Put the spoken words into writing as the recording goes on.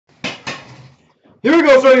Here we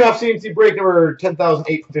go, starting off CNC break number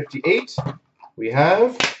 10,858. We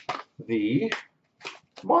have the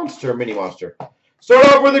Monster, Mini Monster. Start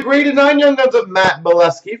off with a graded 9 Young Guns of Matt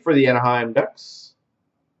Bileski for the Anaheim Ducks.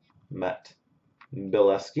 Matt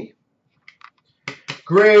Bileski.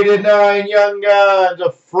 Graded 9 Young Guns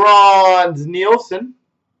of Franz Nielsen.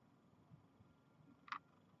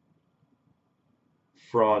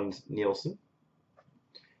 Franz Nielsen.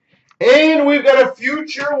 And we've got a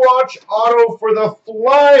Future Watch auto for the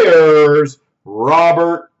Flyers,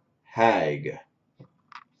 Robert Hagg.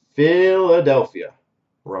 Philadelphia,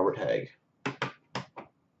 Robert Hagg.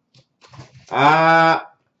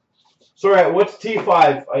 Sorry, what's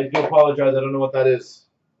T5? I do apologize, I don't know what that is.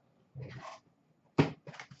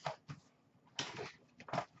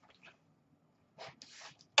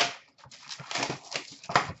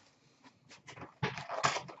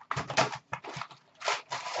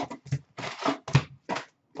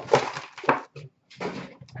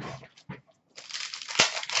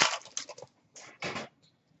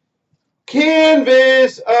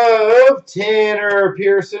 Canvas of Tanner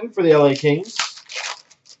Pearson for the LA Kings.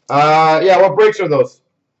 Yeah, what breaks are those?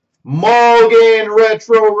 Mulligan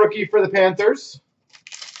Retro Rookie for the Panthers.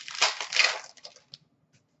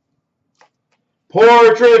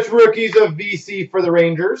 Portraits Rookies of VC for the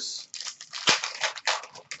Rangers.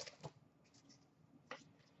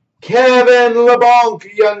 Kevin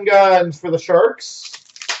LeBlanc Young Guns for the Sharks.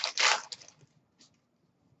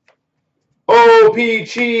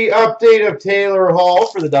 OPG update of Taylor Hall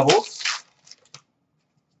for the Devils.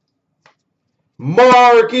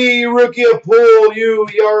 Marquee Rookie of Paul U.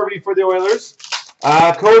 Yarby for the Oilers.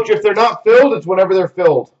 Coach, if they're not filled, it's whenever they're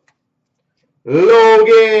filled.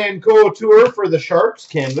 Logan Couture for the Sharks,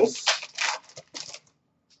 canvas.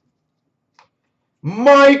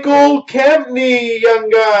 Michael Kempney Young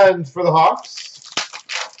Guns for the Hawks.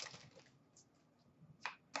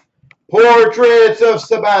 Portraits of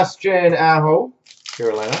Sebastian Aho,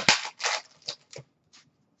 Carolina.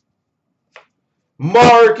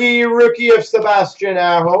 Marquee Rookie of Sebastian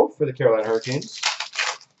Aho for the Carolina Hurricanes.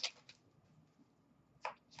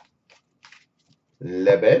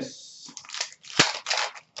 Lebes.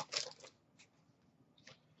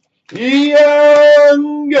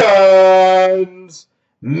 Young Guns,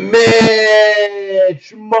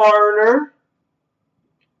 Mitch Marner.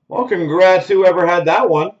 Well, congrats whoever had that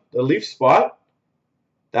one. The Leaf spot.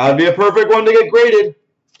 That would be a perfect one to get graded.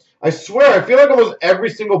 I swear, I feel like almost every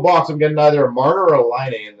single box I'm getting either a Marner or a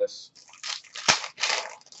Line in this.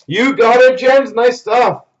 You got it, Jens. Nice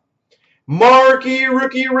stuff. Marquee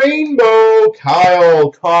Rookie Rainbow,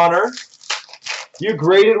 Kyle Connor. You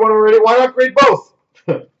graded one already. Why not grade both?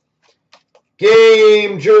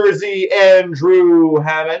 Game Jersey, Andrew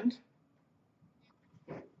Hammond.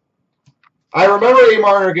 I remember A.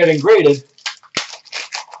 Marner getting graded.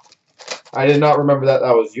 I did not remember that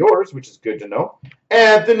that was yours, which is good to know.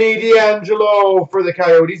 Anthony D'Angelo for the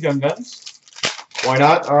Coyotes, Young Guns. Why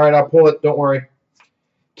not? All right, I'll pull it. Don't worry.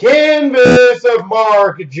 Canvas of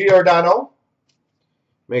Mark Giordano.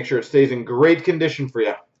 Make sure it stays in great condition for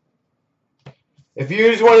you. If you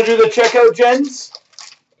just want to do the checkout, Jens,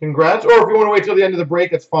 congrats. Or if you want to wait till the end of the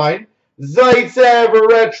break, that's fine. Zaitsev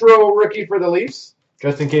Retro Rookie for the Leafs,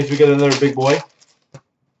 just in case we get another big boy.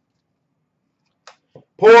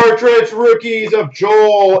 Portraits Rookies of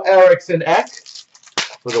Joel Eriksson Ek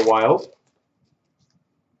for the Wild.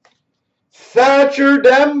 Thatcher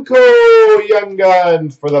Demko Young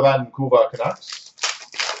Guns for the Vancouver Canucks.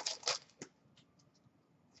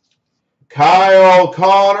 Kyle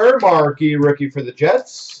Connor Marquee Rookie for the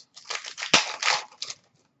Jets.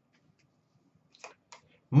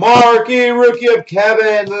 Marquee Rookie of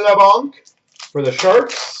Kevin LeBlanc for the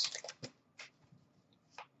Sharks.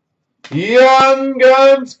 Young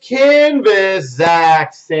Guns Canvas,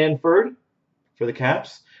 Zach Sanford for the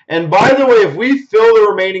Caps. And by the way, if we fill the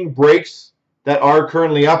remaining breaks that are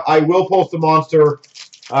currently up, I will post a monster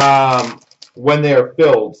when they are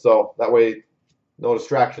filled. So that way, no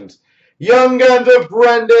distractions. Young Guns of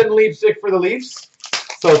Brendan Leipsic for the Leafs.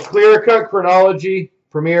 So clear cut, chronology,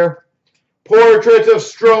 premiere. Portraits of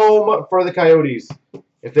Strome for the Coyotes.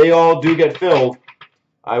 If they all do get filled,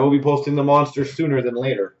 I will be posting the monsters sooner than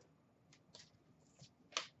later.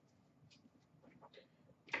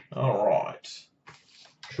 All right.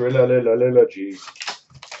 Trilalila-gee.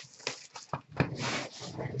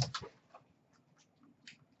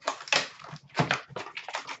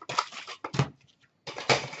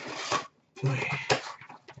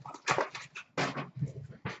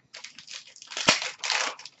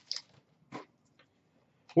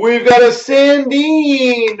 We've got a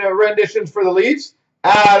Sandine renditions for the Leafs.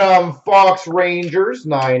 Adam Fox Rangers,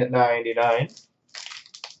 $9.99.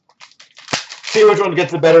 See which one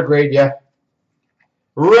gets the better grade, yeah.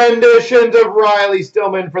 Renditions of Riley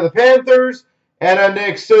Stillman for the Panthers. And a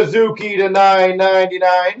Nick Suzuki to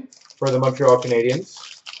 9.99 for the Montreal Canadiens.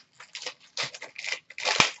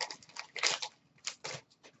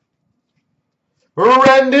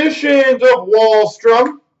 Renditions of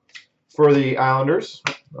Wahlstrom for the Islanders.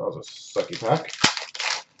 That was a sucky pack.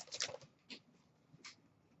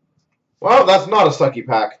 Well, that's not a sucky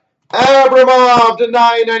pack. Abramov to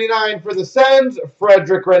 9.99 for the Sens.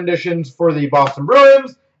 Frederick renditions for the Boston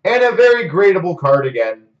Bruins. And a very gradable card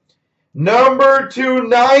again. Number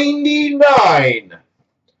 299.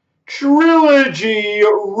 Trilogy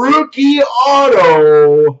Rookie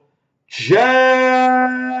Auto.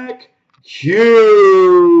 Jack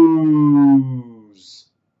Hughes.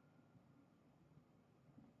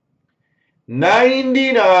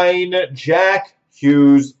 99 Jack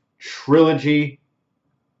Hughes Trilogy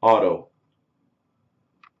Auto.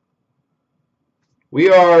 We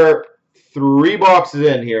are 3 boxes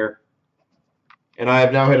in here. And I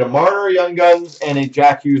have now hit a Marner Young Guns and a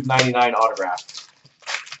Jack Hughes 99 autograph.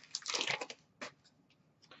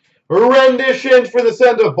 Renditions for the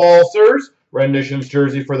Sens of Balsers. Renditions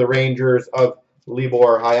jersey for the Rangers of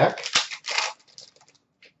Libor Hayek.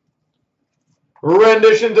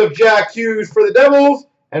 Renditions of Jack Hughes for the Devils.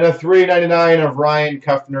 And a $3.99 of Ryan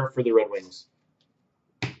Kuffner for the Red Wings.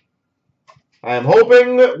 I am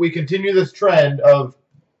hoping we continue this trend of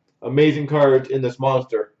amazing cards in this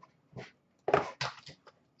monster.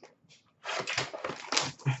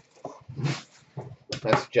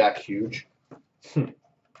 That's Jack Hughes.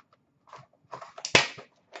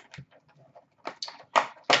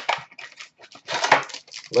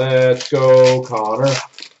 Let's go, Connor.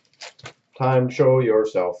 Time to show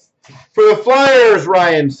yourself. For the Flyers,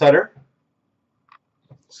 Ryan Sutter.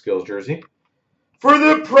 Skills jersey. For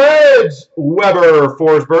the Preds, Weber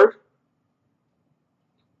Forsberg.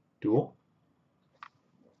 Dual.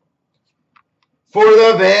 For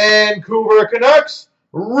the Vancouver Canucks,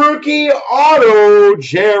 rookie auto,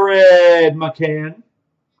 Jared McCann.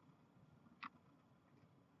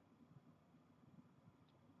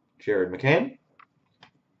 Jared McCann.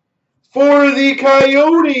 For the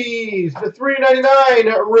Coyotes, the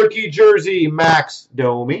 $3.99 rookie jersey, Max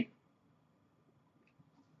Domi.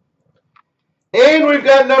 And we've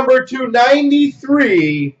got number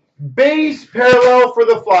 293, base parallel for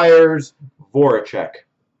the Flyers, Voracek.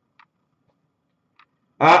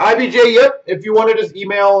 IBJ, yep, if you want to just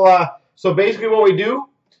email, so basically what we do,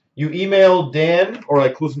 you email Dan, or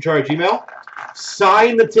like CloutsnChara Gmail,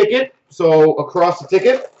 sign the ticket, so across the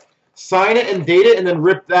ticket, sign it and date it, and then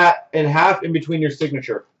rip that in half in between your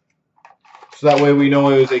signature. So that way we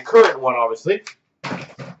know it was a current one, obviously.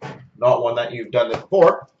 Not one that you've done this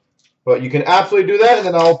before. But you can absolutely do that, and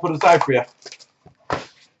then I'll put it aside for you.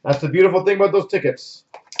 That's the beautiful thing about those tickets.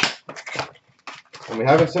 And we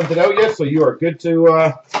haven't sent it out yet, so you are good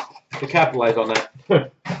to capitalize on that.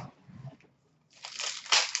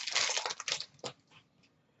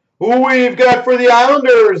 Who we've got for the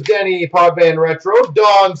Islanders, Denny Podman Retro.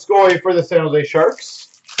 Don Scoy for the San Jose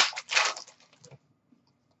Sharks.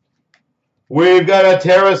 We've got a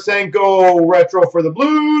Tarasenko Retro for the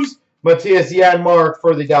Blues. Matthias Janmark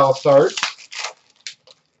for the Dallas Stars.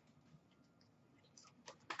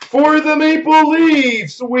 For the Maple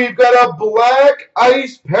Leafs, we've got a Black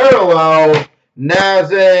Ice Parallel.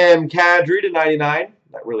 Nazem Kadri to 99.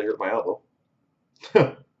 That really hurt my elbow.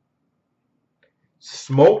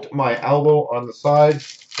 Smoked my elbow on the side.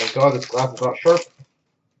 Thank God this glass is not sharp.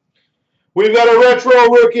 We've got a retro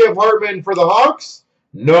rookie of Hartman for the Hawks.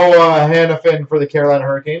 Noah Hannafin for the Carolina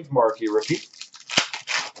Hurricanes. Marquee rookie.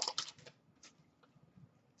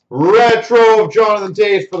 Retro of Jonathan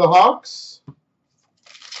Toews for the Hawks.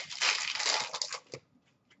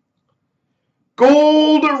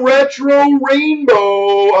 Gold Retro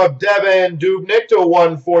Rainbow of Devin Dubnyk to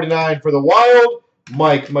 149 for the Wild.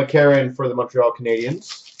 Mike McCarron for the Montreal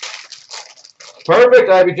Canadiens. Perfect,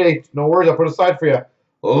 IBJ. No worries, I'll put it aside for you.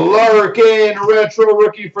 Larkin Retro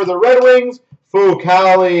Rookie for the Red Wings.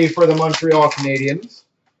 Fucali for the Montreal Canadiens.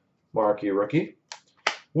 Marquee rookie.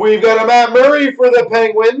 We've got a Matt Murray for the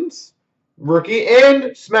Penguins. Rookie.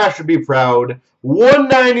 And Smash would be proud.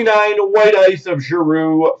 $1.99 White Ice of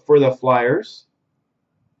Giroux for the Flyers.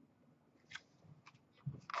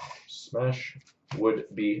 Smash would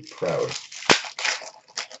be proud.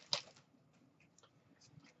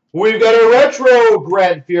 We've got a retro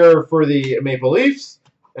Grant Fuhr for the Maple Leafs.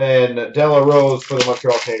 And Della Rose for the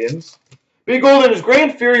Montreal Canadiens. Big Golden, is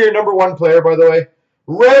Grant Fuhr your #1 player, by the way?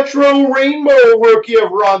 Retro Rainbow Rookie of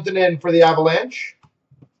Rantanen for the Avalanche.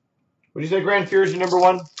 Would you say Grant Fuhr is your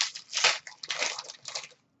 #1?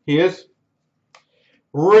 He is?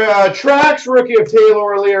 Trax rookie of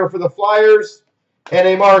Taylor Lear for the Flyers. And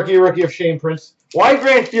a marquee rookie of Shane Prince. Why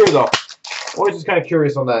Grant Fuhr, though? Always just kind of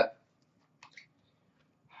curious on that.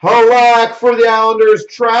 Halak for the Islanders,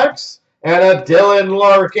 Trax. And a Dylan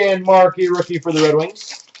Larkin marquee rookie for the Red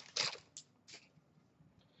Wings.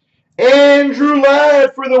 Andrew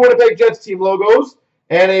Ladd for the Winnipeg Jets team logos.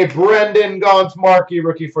 And a Brendan Gaunce marquee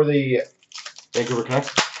rookie for the Vancouver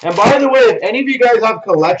Canucks. And by the way, if any of you guys have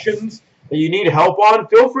collections that you need help on,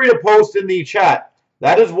 feel free to post in the chat.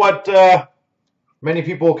 That is what many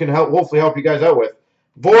people can hopefully help you guys out with.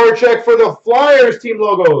 Voracek for the Flyers team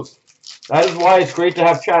logos. That is why it's great to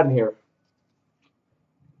have chat in here.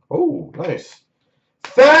 Oh, nice.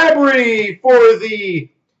 Fabry for the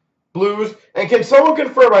Blues. And can someone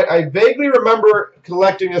confirm, I vaguely remember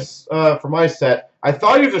collecting this for my set. I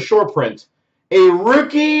thought he was a short print. A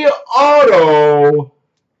rookie auto,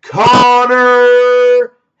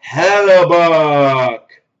 Connor Hellebuck.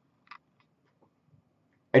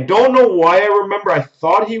 I don't know why I remember. I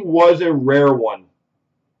thought he was a rare one.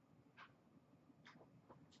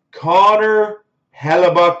 Connor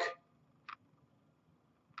Hellebuck.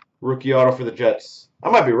 Rookie auto for the Jets.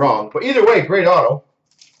 I might be wrong, but either way, great auto.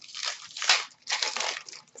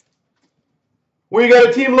 We got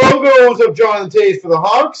a team logos of Jonathan Toews for the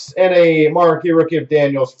Hawks and a marquee rookie of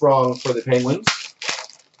Daniel Sprong for the Penguins.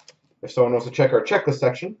 If someone wants to check our checklist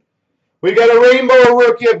section. We got a rainbow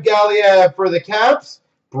rookie of Galiev for the Caps.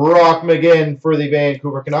 Brock McGinn for the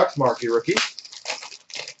Vancouver Canucks, marquee rookie.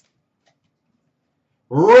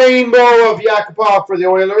 Rainbow of Yakupov for the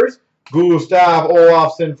Oilers. Gustav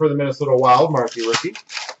Olofsson for the Minnesota Wild, marquee rookie.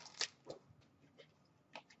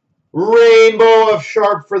 Rainbow of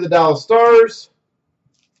Sharp for the Dallas Stars.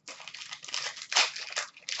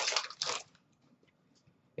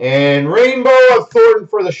 And rainbow of Thornton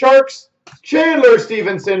for the Sharks. Chandler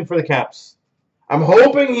Stevenson for the Caps. I'm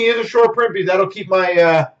hoping he is a short print because that'll keep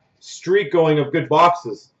my streak going of good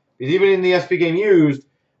boxes. Because even in the SP game used,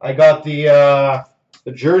 I got the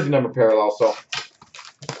jersey number parallel. So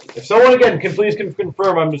if someone again can please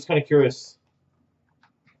confirm, I'm just kind of curious.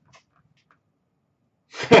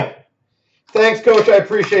 Thanks, Coach. I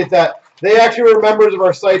appreciate that. They actually were members of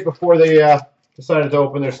our site before they decided to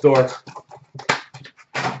open their store.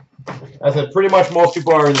 As I said, pretty much most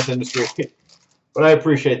people are in this industry. But I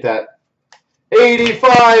appreciate that.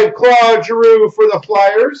 85, Claude Giroux for the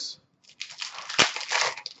Flyers.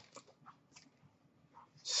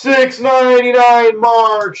 699,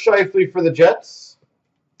 Mark Scheifele for the Jets.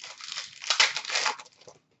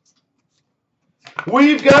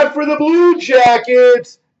 We've got for the Blue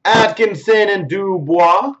Jackets, Atkinson and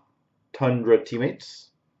Dubois, Tundra teammates.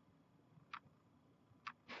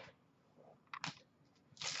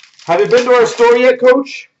 Have you been to our store yet,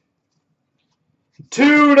 Coach?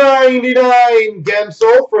 $2.99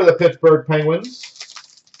 Gensel for the Pittsburgh Penguins.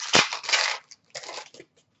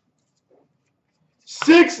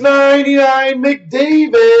 $6.99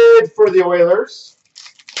 McDavid for the Oilers.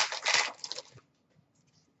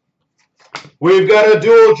 We've got a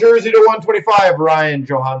dual jersey to 125, Ryan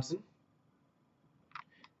Johansson.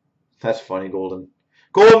 That's funny, Golden.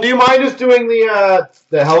 Golden, do you mind just doing the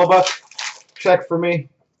Hellebuck check for me,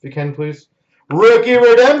 if you can, please? Rookie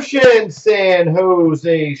Redemption, San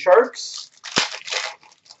Jose Sharks.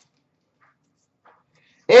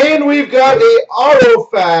 And we've got a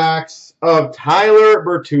Autofax of Tyler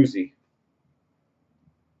Bertuzzi.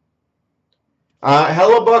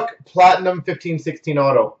 Hellebuck Platinum 1516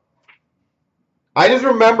 Auto. I just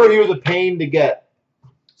remember he was a pain to get.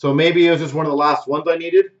 So maybe it was just one of the last ones I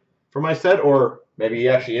needed for my set, or maybe he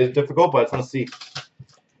actually is difficult, but I just want to see.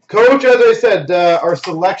 Coach, as I said, our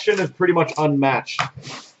selection is pretty much unmatched.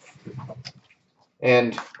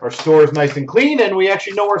 And our store is nice and clean, and we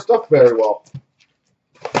actually know our stuff very well.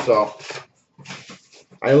 So,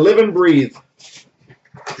 I live and breathe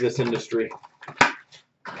this industry.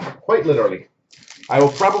 Quite literally. I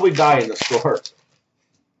will probably die in the store.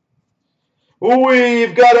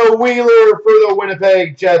 We've got a Wheeler for the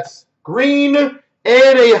Winnipeg Jets. Green and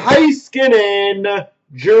a Heiskanen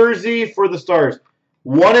jersey for the Stars.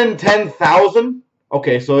 1 in 10,000?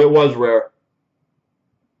 Okay, so it was rare.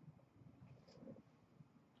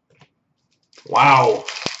 Wow.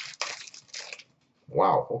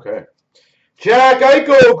 Wow, okay. Jack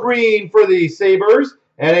Eichel green for the Sabres.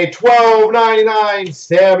 And a $12.99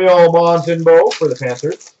 Samuel Montembeault for the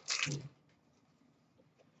Panthers.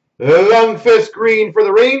 Lundqvist green for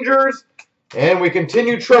the Rangers. And we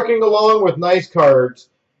continue trucking along with nice cards.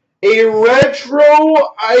 A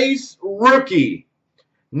retro ice rookie.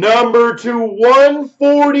 Number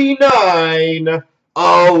 2/149,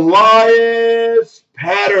 Elias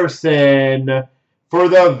Patterson for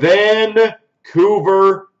the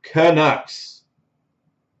Vancouver Canucks.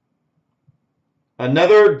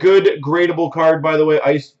 Another good gradable card, by the way.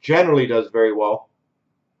 Ice generally does very well.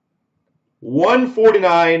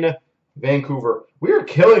 149 Vancouver. We are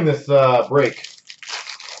killing this break.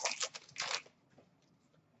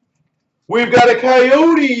 We've got a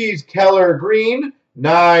Coyotes Keller Green.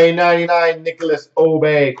 $9.99 Nicholas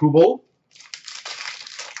Obey-Kubel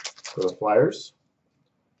for the Flyers.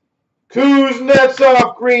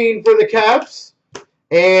 Kuznetsov Green for the Caps.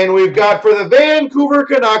 And we've got for the Vancouver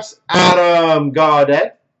Canucks, Adam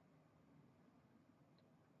Gaudette.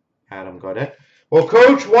 Adam Gaudette. Well,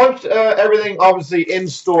 Coach, once everything, obviously,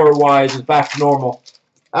 in-store-wise is back to normal,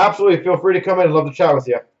 absolutely feel free to come in. I'd love to chat with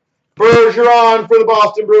you. Bergeron for the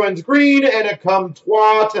Boston Bruins Green, and a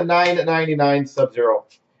Comtois to $9.99 Sub-Zero.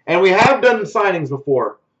 And we have done signings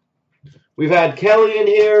before. We've had Kelly in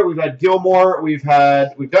here. We've had Gilmore. We've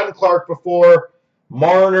done Clark before.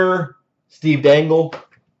 Marner, Steve Dangle.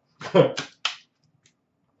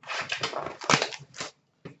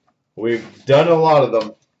 We've done a lot of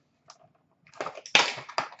them.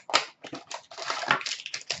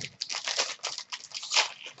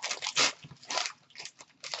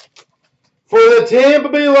 For the Tampa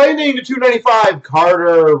Bay Lightning to $2.95,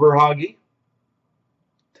 Carter Verhaeghe.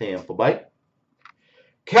 Tampa Bay.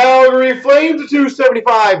 Calgary Flames to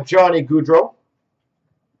 $2.75, Johnny Gaudreau.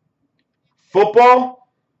 Football.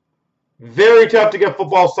 Very tough to get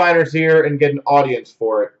football signers here and get an audience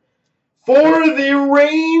for it. For the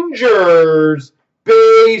Rangers,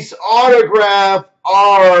 base autograph,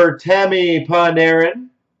 Artemi Panarin.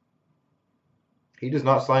 He does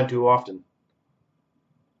not sign too often.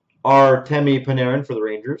 Artemi Panarin for the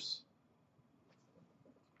Rangers.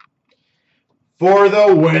 For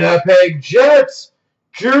the Winnipeg Jets,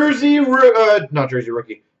 not jersey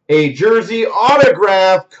rookie, a jersey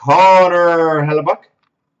autograph, Connor Hellebuck.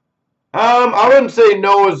 I wouldn't say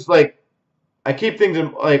no is like, I keep things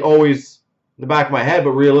in, like always in the back of my head,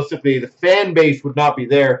 but realistically, the fan base would not be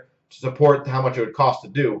there to support how much it would cost to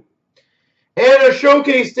do. And a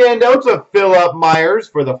showcase standouts of Philip Myers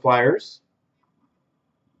for the Flyers.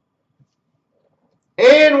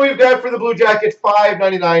 And we've got for the Blue Jackets,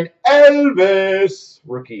 $5.99, Elvis,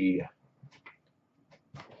 rookie.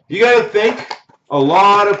 You got to think, a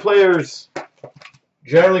lot of players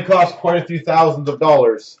generally cost quite a few thousands of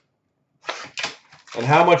dollars. And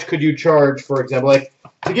how much could you charge, for example? Like,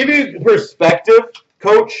 to give you perspective,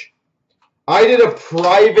 Coach, I did a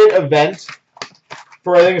private event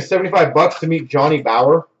for, I think, $75 to meet Johnny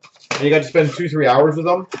Bauer. And you got to spend 2-3 hours with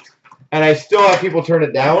him. And I still have people turn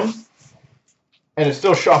it down. And it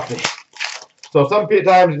still shocked me. So some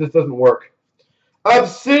times it just doesn't work.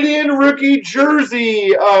 Obsidian rookie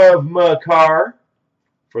jersey of Makar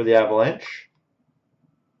for the Avalanche.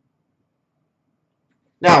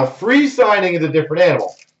 Now, free signing is a different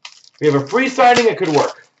animal. We have a free signing, it could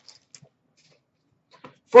work.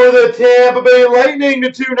 For the Tampa Bay Lightning to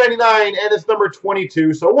 $2.99, and it's number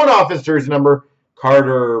 22. So one off his jersey number,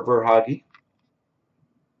 Carter Verhaeghe.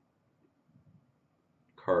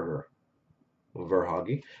 Carter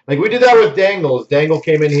Verhaeghe. Like we did that with Dangles. Dangle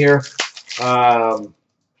came in here, signed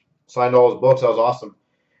all his books. That was awesome.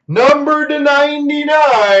 Number to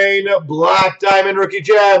 99, Black Diamond Rookie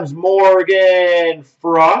Gems, Morgan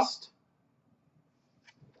Frost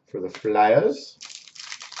for the Flyers.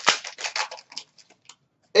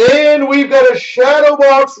 And we've got a Shadow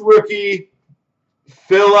Box rookie,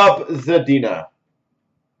 Philip Zadina.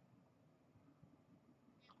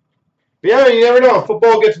 But yeah, you never know. If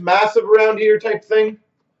football gets massive around here type thing,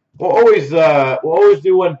 we'll always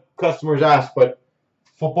do when customers ask. But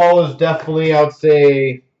football is definitely, I would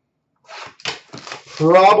say,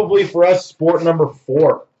 probably for us, sport number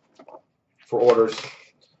 4 for orders.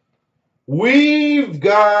 We've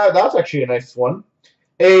got, that's actually a nice one,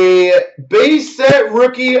 a base set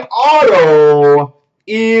rookie auto,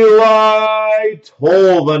 Eli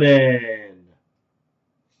Tolvanen.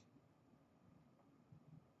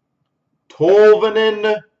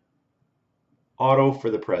 Tolvanen auto for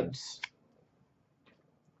the Preds.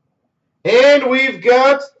 And we've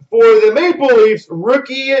got, for the Maple Leafs,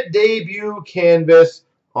 rookie debut canvas,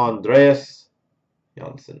 Andreas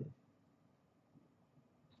Janssen.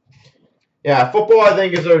 Yeah, football, I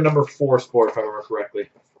think, is our number 4 sport, if I remember correctly.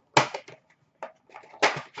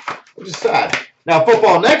 Which is sad. Now,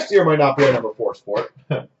 football next year might not be our number 4 sport.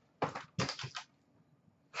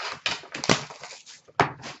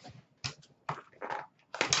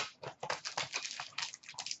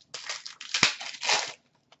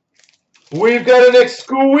 We've got an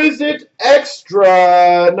exquisite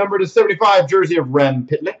extra number to 75 jersey of Rem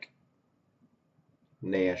Pitlick,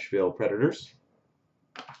 Nashville Predators.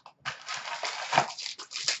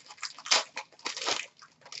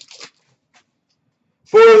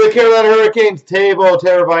 the Carolina Hurricanes, Teuvo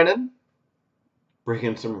Teravainen. Bring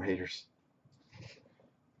in some Raiders.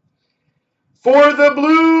 For the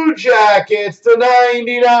Blue Jackets, to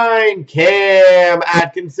 99, Cam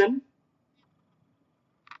Atkinson.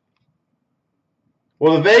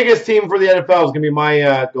 Well, the Vegas team for the NFL is going to be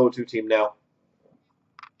my go-to team now.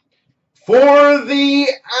 For the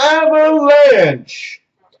Avalanche,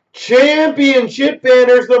 championship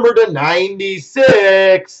banners number to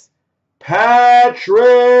 96,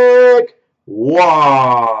 Patrick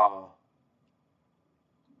Waugh.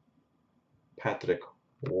 Patrick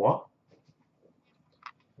Waugh.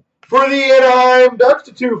 For the Anaheim Ducks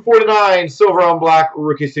to 249, silver on black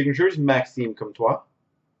rookie signatures, Maxime Comtois.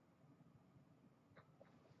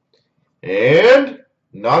 And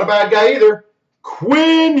not a bad guy either,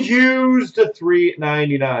 Quinn Hughes to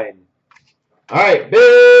 399. All right,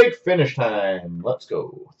 big finish time. Let's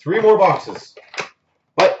go. 3 more boxes,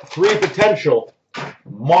 but 3 potential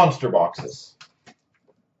monster boxes.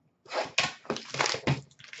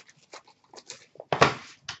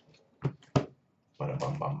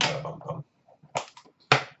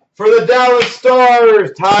 For the Dallas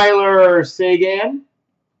Stars, Tyler Seguin,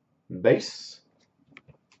 base.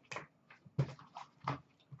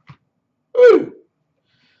 Ooh.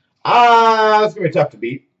 That's going to be tough to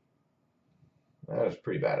beat. That was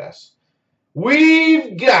pretty badass.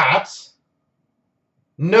 We've got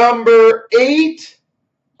number 8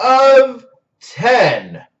 of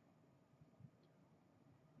 10.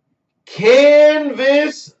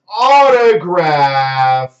 Canvas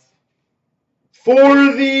autograph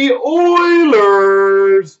for the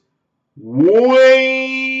Oilers,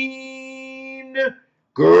 Wayne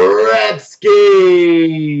Gretzky.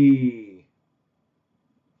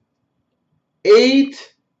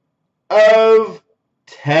 8 of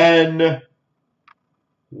 10,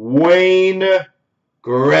 Wayne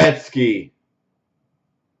Gretzky.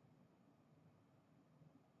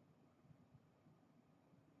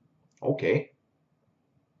 Okay.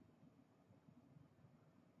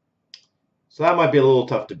 So that might be a little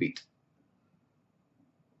tough to beat.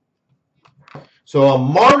 So a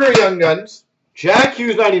Marner Young Guns, Jack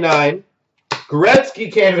Hughes 99,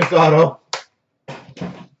 Gretzky Canvas Auto.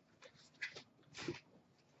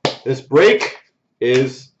 This break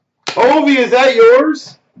is, Ovi, is that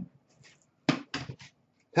yours?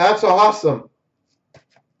 That's awesome.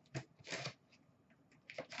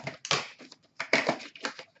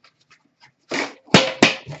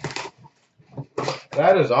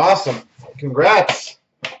 That is awesome. Congrats.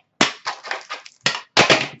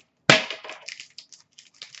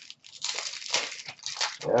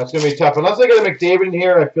 Yeah, it's going to be tough. Unless I get a McDavid in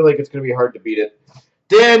here, I feel like it's going to be hard to beat it.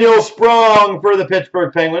 Daniel Sprong for the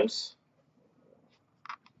Pittsburgh Penguins.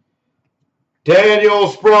 Daniel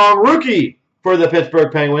Sprong, rookie for the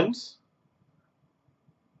Pittsburgh Penguins.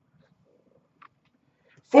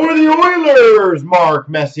 For the Oilers, Mark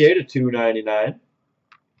Messier to 299.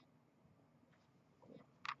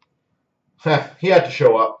 He had to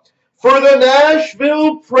show up. For the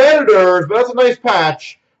Nashville Predators, but that's a nice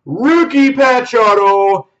patch. Rookie patch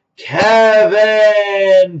auto,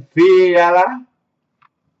 Kevin Fiala.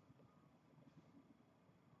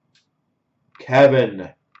 Kevin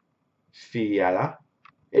Fiala.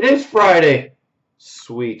 It is Friday.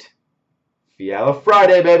 Sweet. Fiala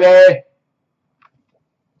Friday, baby.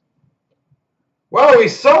 Well, we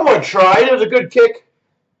somewhat tried. It was a good kick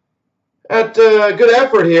at good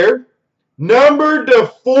effort here. Number to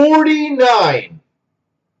 49.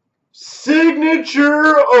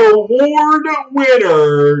 Signature Award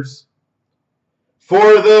winners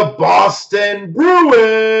for the Boston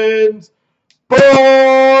Bruins,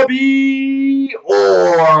 Bobby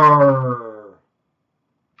Orr.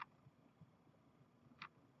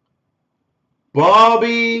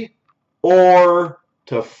 Bobby Orr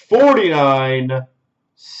to 49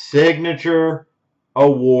 Signature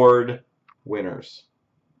Award winners.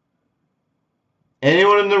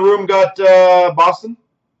 Anyone in the room got Boston?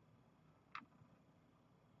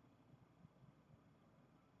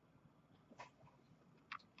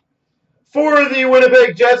 For the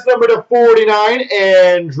Winnipeg Jets, number to 49,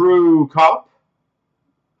 Andrew Kopp.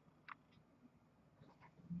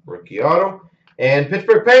 Rookie auto. And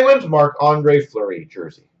Pittsburgh Penguins, Marc-Andre Fleury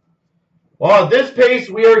jersey. Well, at this pace,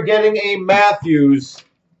 we are getting a Matthews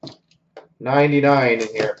 99 in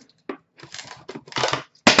here.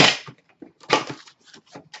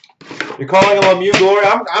 You're calling him Lemieux Glory?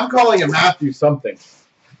 I'm calling him Matthews something.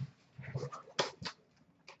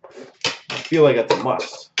 I feel like that's a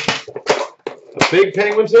must. A big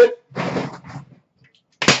Penguins hit.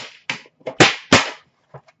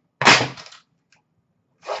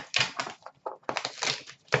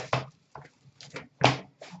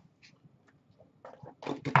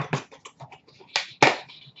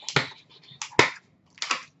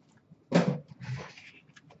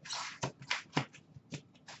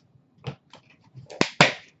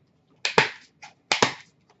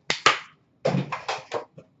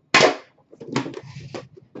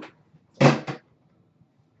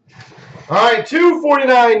 All right,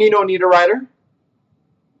 249, Nino Niederreiter.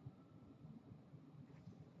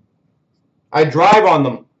 I drive on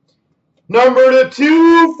them. Number to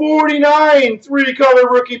 249, three-color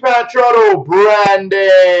rookie patch auto,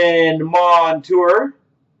 Brandon Montour.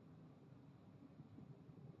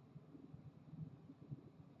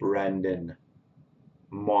 Brandon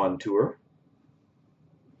Montour.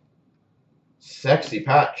 Sexy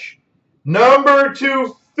patch. Number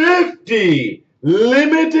 250,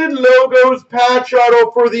 limited logos patch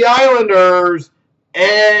auto for the Islanders,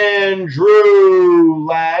 Andrew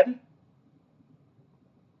Ladd.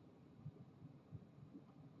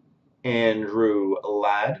 Andrew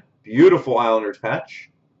Ladd. Beautiful Islanders patch.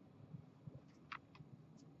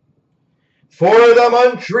 For the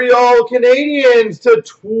Montreal Canadiens to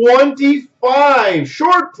 25,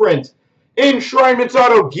 short print, enshrinements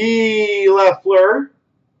auto, Guy Lafleur.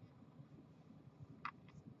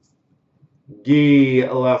 Guy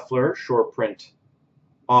Lafleur, short print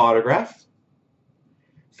autograph.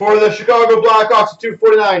 For the Chicago Blackhawks to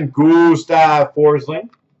 249, Gustav Forsling.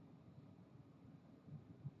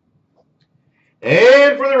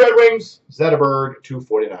 And for the Red Wings, Zetterberg,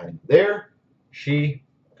 249. There she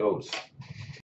goes.